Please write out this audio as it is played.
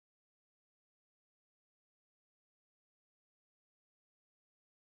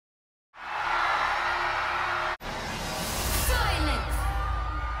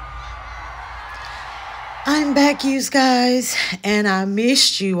I'm back, you guys, and I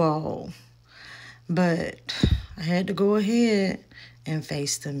missed you all. But I had to go ahead and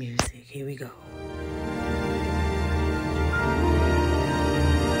face the music. Here we go.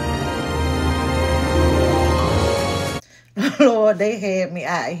 Lord, they had me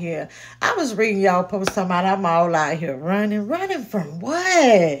out here. I was reading y'all post talking about I'm all out here running. Running from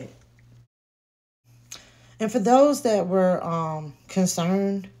what? And for those that were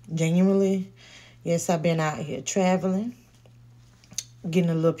concerned, genuinely, yes, I've been out here traveling, getting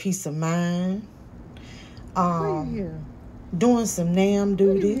a little peace of mind. Doing some NAM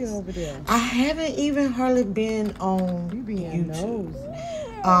duties. I haven't even hardly been on YouTube.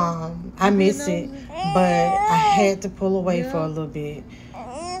 I miss it, but I had to pull away for a little bit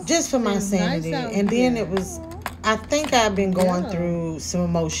just for my sanity. And then it was, I think I've been going through some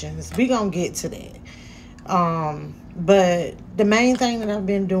emotions. We gonna get to that. But the main thing that I've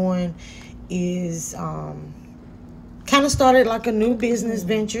been doing is kind of started like a new business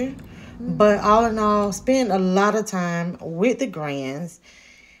venture. But all in all, spend a lot of time with the grands.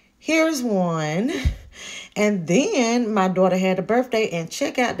 Here's one. And then my daughter had a birthday, and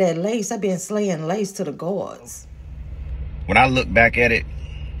check out that lace. I've been slaying lace to the gods. When I look back at it,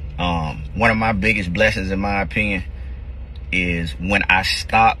 one of my biggest blessings, in my opinion, is when I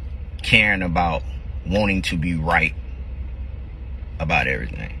stopped caring about wanting to be right about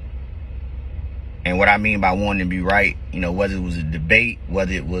everything. And what I mean by wanting to be right, whether it was a debate,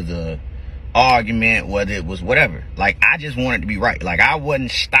 whether it was a argument, whether it was whatever, like I just wanted to be right. Like I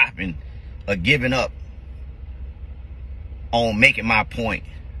wasn't stopping or giving up on making my point,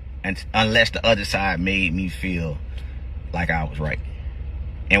 and unless the other side made me feel like I was right.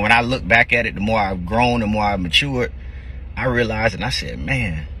 And when I look back at it, the more I've grown, the more I've matured, I realized, and I said,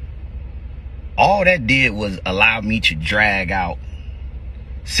 man, all that did was allow me to drag out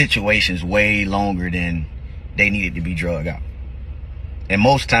situations way longer than they needed to be dragged out. And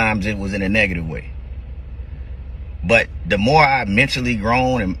most times it was in a negative way. But the more I've mentally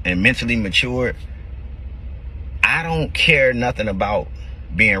grown and mentally matured, I don't care nothing about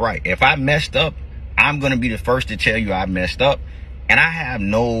being right. If I messed up, I'm going to be the first to tell you I messed up. And I have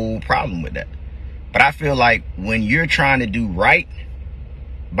no problem with that. But I feel like when you're trying to do right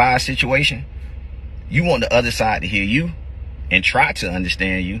by a situation, you want the other side to hear you and try to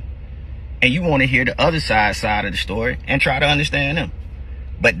understand you. And you want to hear the other side of the story and try to understand them.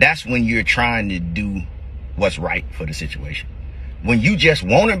 But that's when you're trying to do what's right for the situation. When you just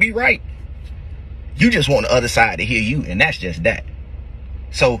want to be right, you just want the other side to hear you, and that's just that.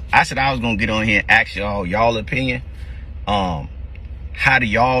 So I said I was going to get on here and ask y'all opinion. How do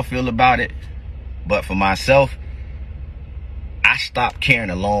y'all feel about it? But for myself, I stopped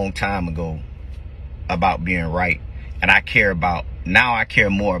caring a long time ago about being right. And I care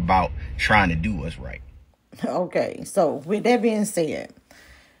more about trying to do what's right. Okay, so with that being said,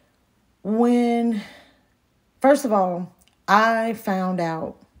 first of all, I found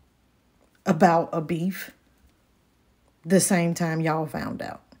out about a beef the same time y'all found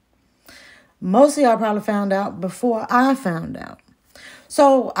out. Most of y'all probably found out before I found out.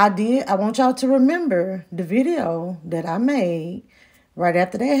 So I want y'all to remember the video that I made right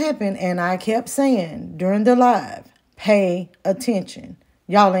after that happened. And I kept saying during the live, pay attention.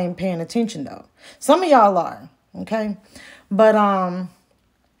 Y'all ain't paying attention though. Some of y'all are, okay? But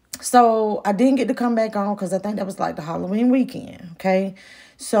so I didn't get to come back on because I think that was like the Halloween weekend, okay?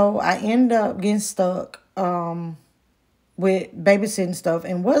 So I ended up getting stuck with babysitting stuff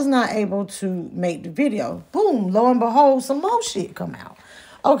and was not able to make the video. Boom, lo and behold, some more shit come out.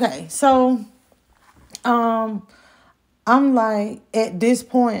 Okay, so I'm like, at this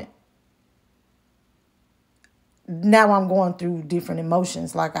point, now I'm going through different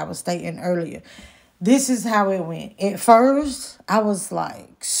emotions like I was stating earlier. This is how it went. At first, I was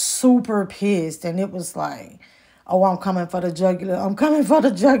like super pissed, and it was like, oh, I'm coming for the jugular. I'm coming for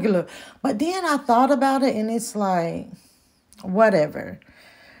the jugular. But then I thought about it, and it's like, whatever.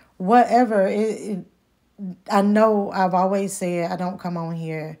 I know I've always said I don't come on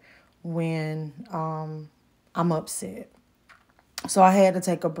here when I'm upset. So I had to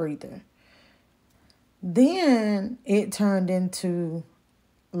take a breather. Then it turned into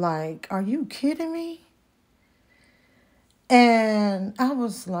like, are you kidding me? And I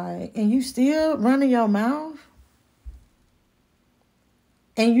was like, and you still running your mouth?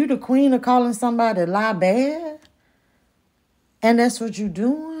 And you the queen of calling somebody lie bad? And that's what you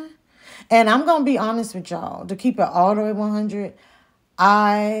doing? And I'm going to be honest with y'all. To keep it all the way 100,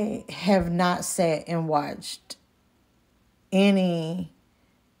 I have not sat and watched any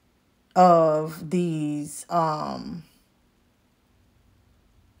of these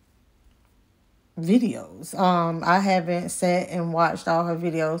videos. I haven't sat and watched all her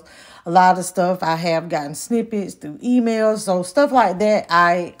videos. A lot of stuff I have gotten snippets through emails, so stuff like that.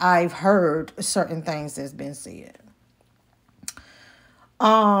 I've heard certain things that's been said.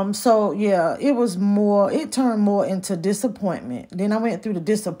 So yeah, it turned more into disappointment. Then I went through the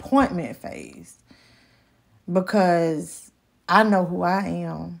disappointment phase because I know who I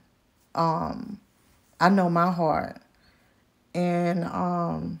am. I know my heart.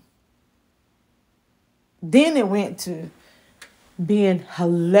 And then it went to being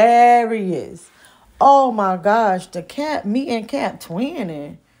hilarious. Oh my gosh, me and Cap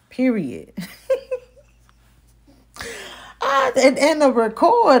twinning, period. And the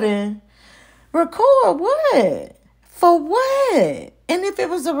recording. Record what? For what? And if it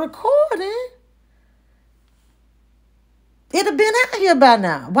was a recording, it'd have been out here by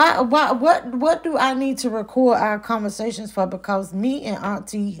now. What do I need to record our conversations for? Because me and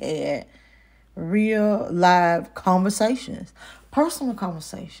Auntie had real live conversations, personal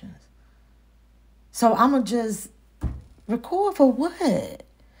conversations. So I'ma just record for what?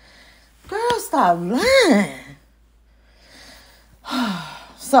 Girl, stop lying.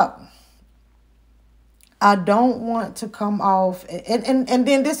 So I don't want to come off, and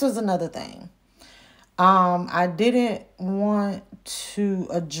then this was another thing. I didn't want to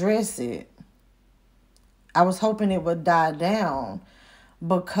address it. I was hoping it would die down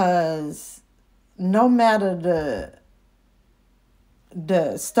because no matter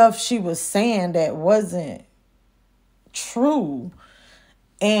the stuff she was saying that wasn't true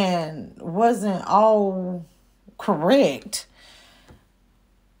and wasn't all correct,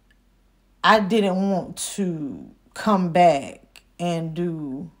 I didn't want to come back and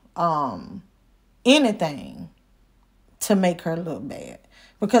do anything to make her look bad,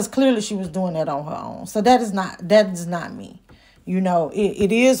 because clearly she was doing that on her own. So that is not me.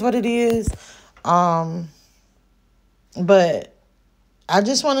 It is what it is. But I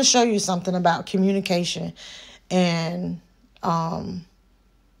just want to show you something about communication and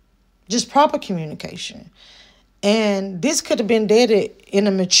just proper communication. And this could have been did in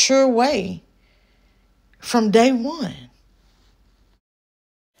a mature way from day one.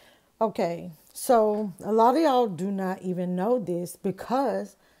 Okay, so a lot of y'all do not even know this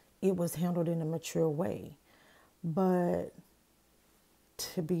because it was handled in a mature way. But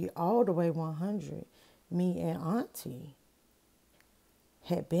to be all the way 100, me and Auntie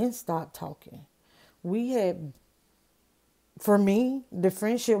had been stopped talking. For me, the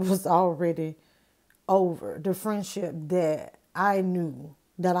friendship was already over. The friendship that I knew,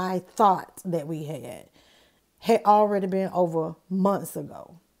 that I thought that we had already been over months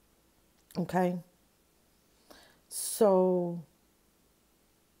ago. Okay? So,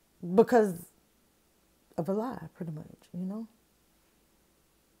 because of a lie, pretty much.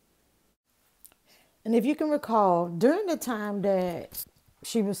 And if you can recall, during the time that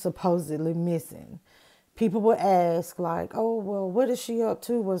she was supposedly missing, people would ask, like, oh, well, what is she up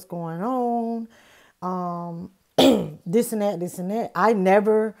to? What's going on? This and that, this and that. I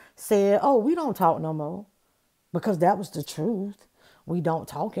never said, oh, we don't talk no more, because that was the truth. We don't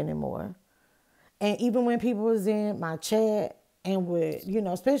talk anymore. And even when people was in my chat and would,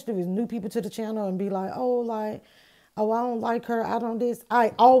 especially with new people to the channel and be like, oh, I don't like her, I don't this.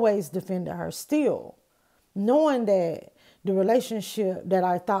 I always defended her still, knowing that the relationship that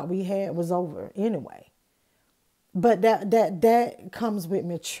I thought we had was over anyway. But that comes with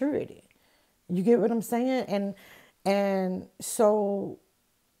maturity. You get what I'm saying? And so,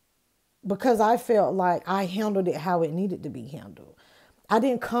 because I felt like I handled it how it needed to be handled, I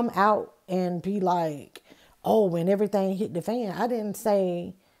didn't come out and be like, oh, when everything hit the fan. I didn't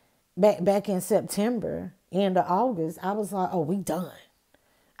say back in September, end of August, I was like, oh, we done.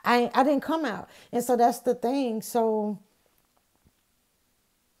 I didn't come out. And so that's the thing. So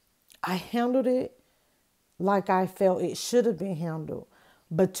I handled it like I felt it should have been handled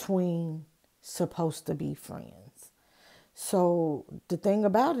between supposed to be friends. So the thing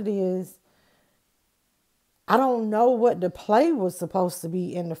about it is, I don't know what the play was supposed to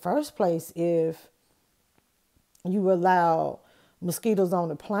be in the first place if you allow mosquitoes on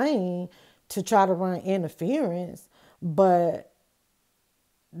the plane to try to run interference. But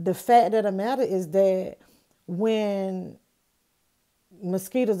the fact of the matter is that when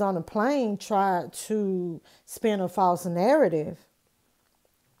mosquitoes on the plane tried to spin a false narrative,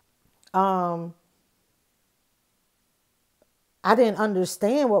 I didn't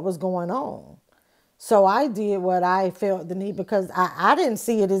understand what was going on. So I did what I felt the need, because I didn't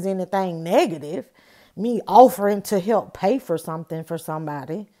see it as anything negative, me offering to help pay for something for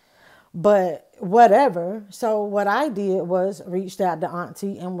somebody. But whatever. So what I did was reached out to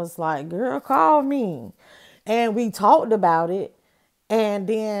Auntie and was like, girl, call me. And we talked about it. And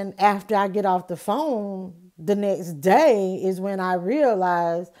then after I get off the phone the next day is when I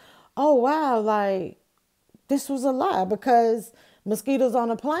realized, oh wow, like this was a lie because Mosquitoes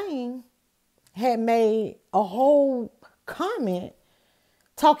on a Plane had made a whole comment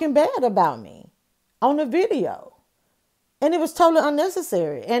talking bad about me on the video. And it was totally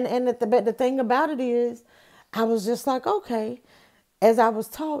unnecessary. But the thing about it is, I was just like, okay, as I was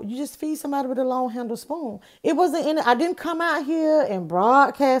taught, you just feed somebody with a long handle spoon. It wasn't any, I didn't come out here and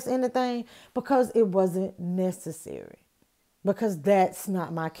broadcast anything because it wasn't necessary. Because that's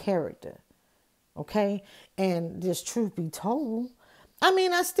not my character. Okay? And just truth be told, I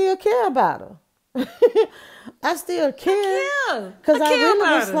mean, I still care about her. I still care. Because I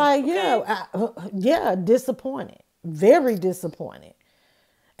really was like, yeah, disappointed. Very disappointed.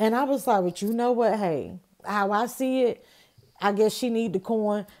 And I was like, but you know what? Hey, how I see it, I guess she need the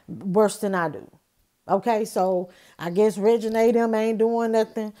coin worse than I do. Okay, so I guess Reginae them ain't doing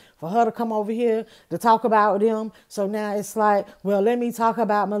nothing for her to come over here to talk about them. So now it's like, well, let me talk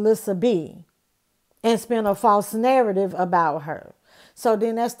about Melissa B and spin a false narrative about her. So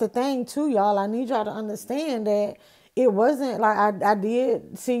then that's the thing too, y'all. I need y'all to understand that it wasn't like I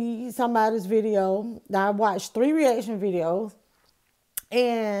did see somebody's video. I watched 3 reaction videos.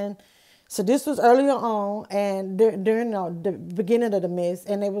 And so this was earlier on and during the beginning of the mess.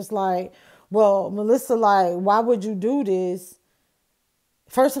 And it was like, well, Melissa, like, why would you do this?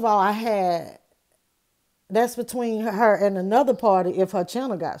 First of all, that's between her and another party if her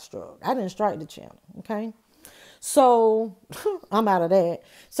channel got struck. I didn't strike the channel, okay? So I'm out of that.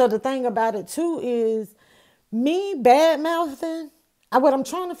 So the thing about it too is me bad mouthing. What I'm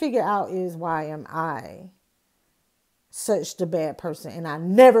trying to figure out is why am I such the bad person? And I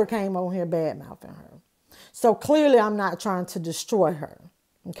never came on here bad mouthing her. So clearly I'm not trying to destroy her,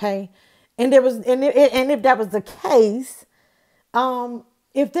 okay? And if that was the case,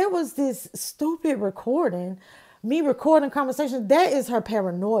 if there was this stupid recording, me recording conversations, that is her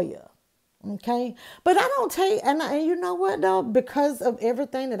paranoia. Okay. But I don't take, and you know what though, because of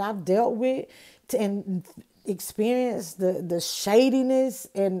everything that I've dealt with and experienced the shadiness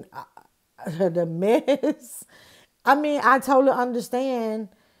and the mess. I mean, I totally understand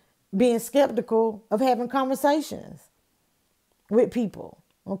being skeptical of having conversations with people.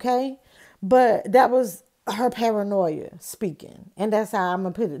 Okay. But that was her paranoia speaking. And that's how I'm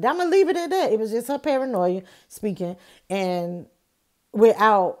going to put it. I'm going to leave it at that. It was just her paranoia speaking. And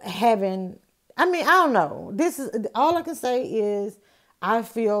without having, I mean, I don't know. This is all I can say is I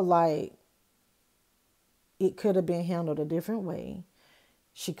feel like it could have been handled a different way.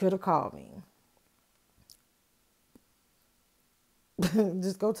 She could have called me.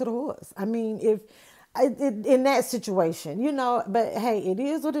 Just go to the horse. I mean, if in that situation, you know, but hey, it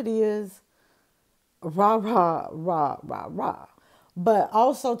is what it is. Rah, rah, rah, rah, rah. But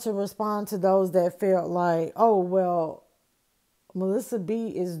also to respond to those that felt like, oh, well, Melissa B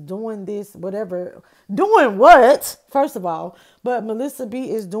is doing this, whatever. Doing what? First of all. But Melissa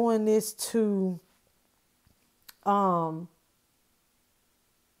B is doing this to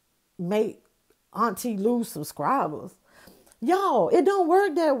make Auntie lose subscribers. Y'all, it don't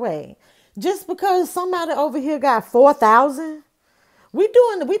work that way. Just because somebody over here got 4,000, we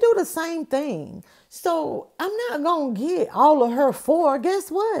do the same thing. So I'm not gonna get all of her 4.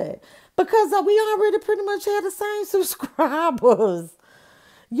 Guess what? Because we already pretty much had the same subscribers.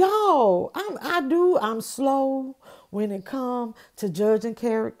 Y'all, I'm slow when it comes to judging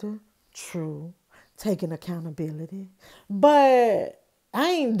character. True. Taking accountability. But I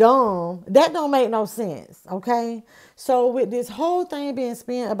ain't dumb. That don't make no sense, okay? So with this whole thing being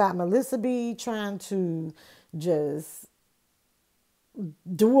spent about Melissa B trying to just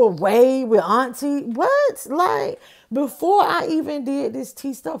do away with Auntie, what? Like, before I even did this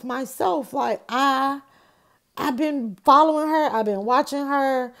tea stuff myself, like, I've been following her. I've been watching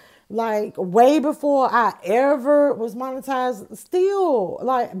her, like, way before I ever was monetized. Still,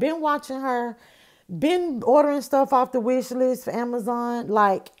 like, been watching her. Been ordering stuff off the wish list for Amazon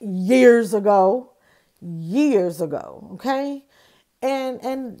like years ago, okay?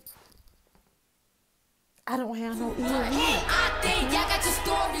 And I don't have no ear.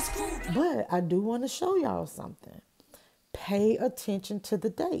 But I do want to show y'all something. Pay attention to the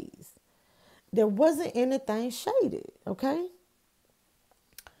days. There wasn't anything shaded, okay?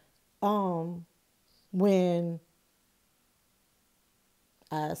 When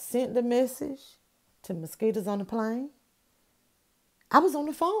I sent the message to Mosquitoes on the Plane, I was on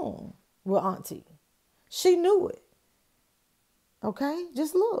the phone with Auntie. She knew it. Okay?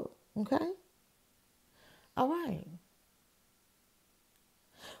 Just look. Okay? All right.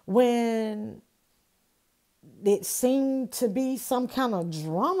 When it seemed to be some kind of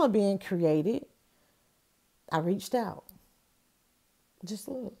drama being created, I reached out. Just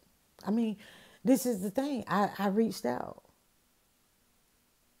look. I mean, this is the thing. I reached out.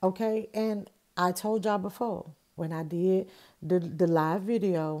 Okay. And I told y'all before when I did the live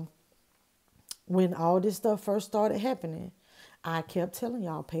video, when all this stuff first started happening, I kept telling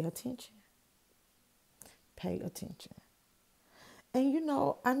y'all, pay attention. Pay attention. And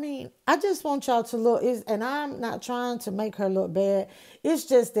I mean, I just want y'all to look, and I'm not trying to make her look bad. It's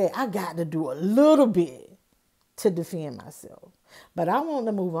just that I got to do a little bit to defend myself. But I want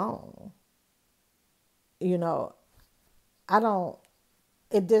to move on. I don't,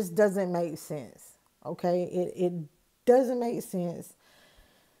 it just doesn't make sense. Okay? It doesn't make sense.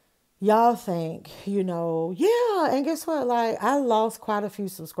 Y'all think, yeah, and guess what? Like, I lost quite a few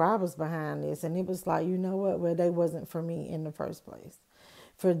subscribers behind this, and it was like, you know what? Well, they wasn't for me in the first place.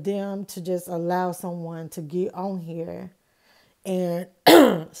 For them to just allow someone to get on here and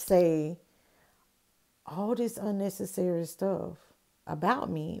say all this unnecessary stuff about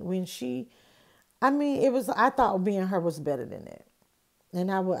me when I thought being her was better than that.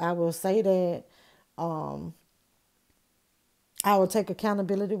 And I will say that I will take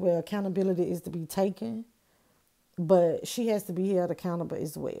accountability where accountability is to be taken, but she has to be held accountable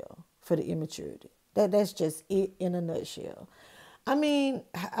as well for the immaturity. That's just it in a nutshell. I mean,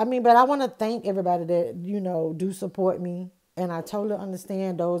 but I want to thank everybody that do support me, and I totally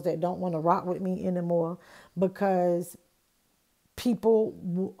understand those that don't want to rock with me anymore, because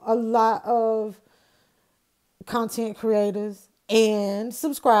a lot of content creators and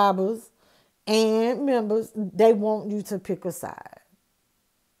subscribers and members, they want you to pick a side.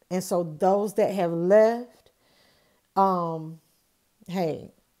 And so those that have left,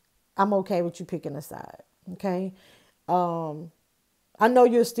 hey, I'm okay with you picking a side. Okay. I know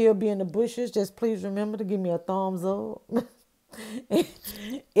you'll still be in the bushes. Just please remember to give me a thumbs up.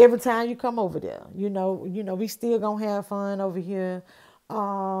 Every time you come over there, we still gonna have fun over here.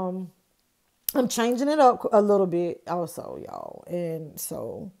 I'm changing it up a little bit also, y'all. And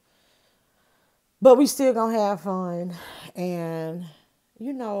so, but we still gonna have fun. And,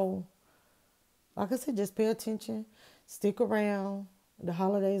 like I said, just pay attention, stick around. The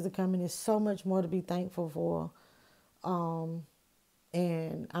holidays are coming. There's so much more to be thankful for.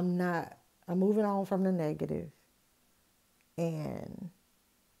 And I'm moving on from the negative. And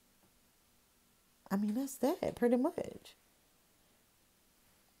I mean, that's that pretty much.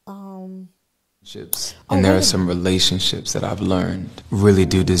 And there are some relationships that I've learned really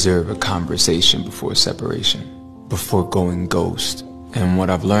do deserve a conversation before separation, before going ghost. And what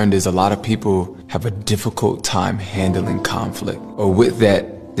I've learned is a lot of people have a difficult time handling conflict, or with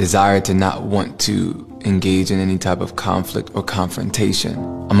that desire to not want to engage in any type of conflict or confrontation.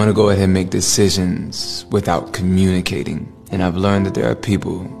 I'm gonna go ahead and make decisions without communicating. And I've learned that there are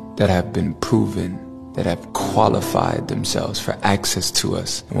people that have been proven, that have qualified themselves for access to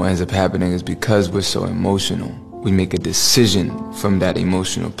us. And what ends up happening is, because we're so emotional, we make a decision from that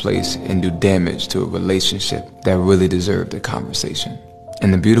emotional place and do damage to a relationship that really deserved a conversation.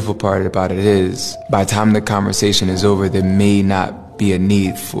 And the beautiful part about it is, by the time the conversation is over, there may not be a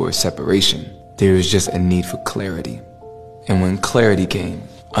need for separation. There is just a need for clarity. And when clarity came,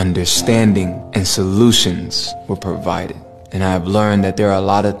 understanding and solutions were provided. And I've learned that there are a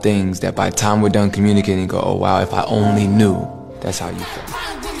lot of things that by the time we're done communicating, go, oh wow, if I only knew. That's how you feel.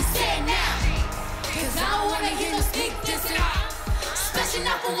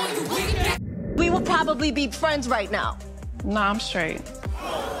 We will probably be friends right now. Nah, I'm straight.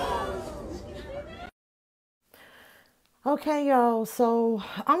 Okay, y'all. So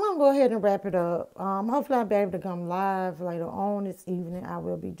I'm going to go ahead and wrap it up. Hopefully I'll be able to come live later on this evening. I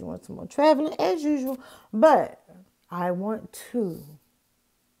will be doing some more traveling as usual. But I want to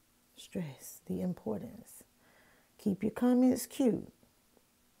stress the importance. Keep your comments cute.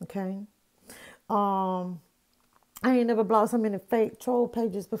 Okay? I ain't never blocked so many fake troll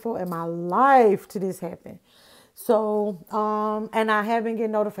pages before in my life till this happened. So, and I have been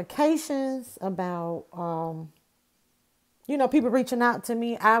getting notifications about, people reaching out to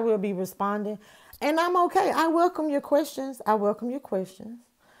me. I will be responding, and I'm okay. I welcome your questions.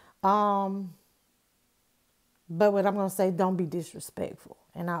 But what I'm going to say, don't be disrespectful.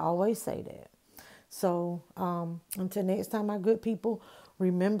 And I always say that. So, until next time, my good people,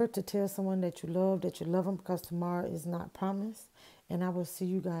 remember to tell someone that you love them, because tomorrow is not promised. And I will see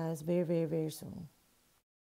you guys very, very, very soon.